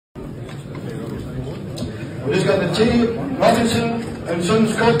We've just got the T. Robinson and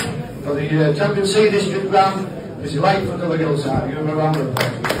Sons Cup for the Champion C District Round. Messrs Lightfoot of the Gillside. Give them a round of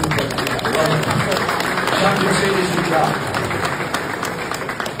applause. Champion C District Round.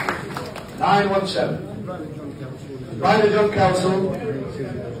 917. By the John Council,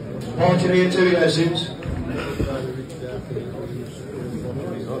 Auctioneer 2 years since.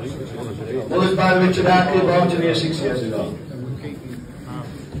 Bullet by Richard Hartley, Auctioneer 6 years ago.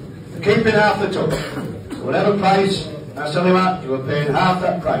 Keeping half the tub. So whatever price I sell him at, you are paying half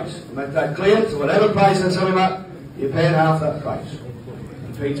that price. Make that clear. So whatever price I sell him at, you're paying half that price.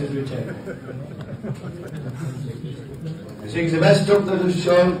 And Peter's retained. I think it's the best tub that is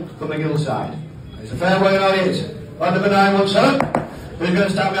shown from the Gillside. It's a fair way how it is. On number 917. Who's going to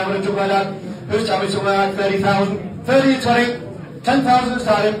start me having a tub like that? Who's starting me somewhere like 30,000? 30 and 20. 10,000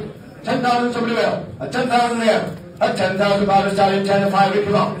 starting. 10,000 somebody will. At 10,000 there. At 10,000 pounds starting 10 and 5 we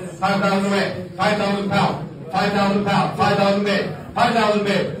come up. 5,000 away. 5,000 pounds. 5,000 pounds. 5,000 bid. 5,000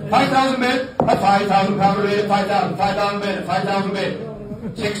 bid. 5,000 bid. At 5,000 pounds rate at 5,000. 5,000 bid. At 5,000 bid.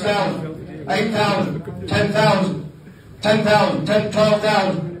 6,000. 8,000. 10,000. 10,000. 10,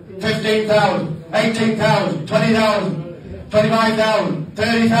 12,000. 15,000. 18,000. 20,000. 25,000.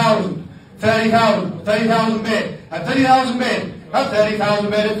 30,000. 30,000. 30,000 bid. At 30,000 bid. At 30,000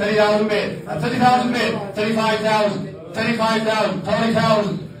 bid. At 30,000 bid. At 30,000 bid. 35,000. 35,000.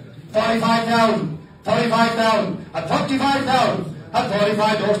 40,000. 45,000. 45,000. At 45,000. At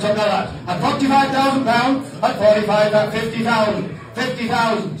 45, don't stop that. At 45,000 pounds. At 45, at 50,000.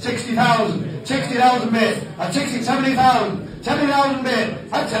 50,000. 60,000. 60,000 bid. At 60, 70,000. 70,000 bid.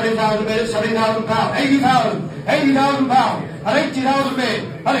 At 70,000 bid. At 70,000 pounds. 80,000. 80,000 pounds. At 80,000 bid.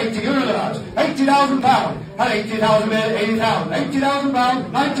 At 80, you're the 80,000 pounds. At 80,000 bid. 80,000. 80,000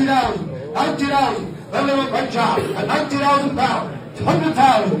 pounds. 90,000. 90,000. Well, they went right job. At 90,000 pounds.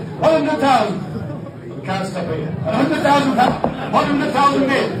 100,000. 100,000. Can't stop here. 100,000 pounds. 100,000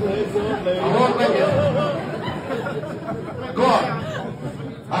 bid. I won't let you. Go on.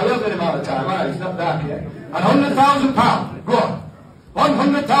 I will get him all the time. All right, it's not dark yet. 100,000 pounds. Go on.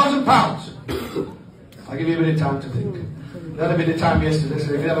 100,000 pounds. I'll give you a bit of time to think. You had a bit of time yesterday,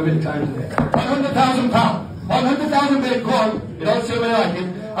 so if you have a bit of time today. 100,000 pounds. 100,000 bid. Go on. You don't see me like it.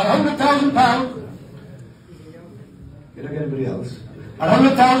 100,000 pounds. You don't get anybody else. At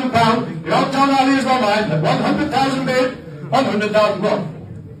 100,000 pounds, you don't tell all these no mind. At 100,000 bid, 100,000 go.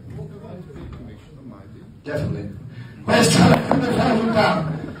 Definitely. Where's 100,000 pounds?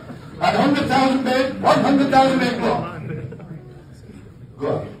 At 100,000 bid, 100,000 bid go.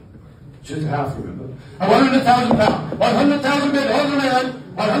 Go. Just half, remember. At 100,000 pounds, 100,000 bid, hold the line.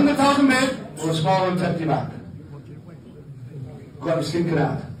 100,000 bid, or a small one empty back. Go on, skinking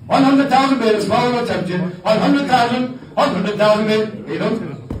out. 100,000 bid, a small one empty. 100,000. 100,000 bid, you know,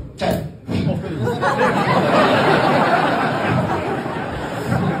 10.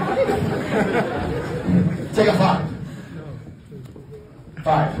 Take a 5.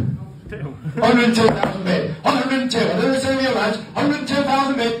 5. 102,000 bid. 102. I didn't say real nice.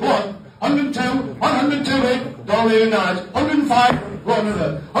 102,000 bid. 1. 102. 102 bid. Don't leave it nice. 105. Go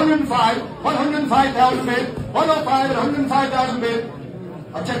another. 105. 105,000 bid. 105 and 105,000 bid.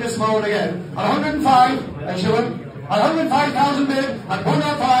 I'll check this small one again. At 105, and show him. At 105,000 bid, at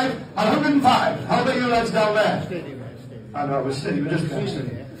 105, at 105. How about you lads down there? I know, we're steady, we're just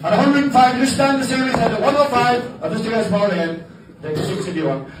steady. At 105, you just stand the series at 105, I'll just do that small again. Take a 6 if you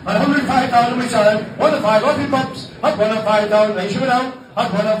want. At 105,000 we sell it. 105, up he pops. At 105,000, they shoot it out.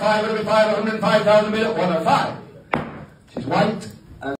 At 105, it'll be 105,000 bid at 105. She's white.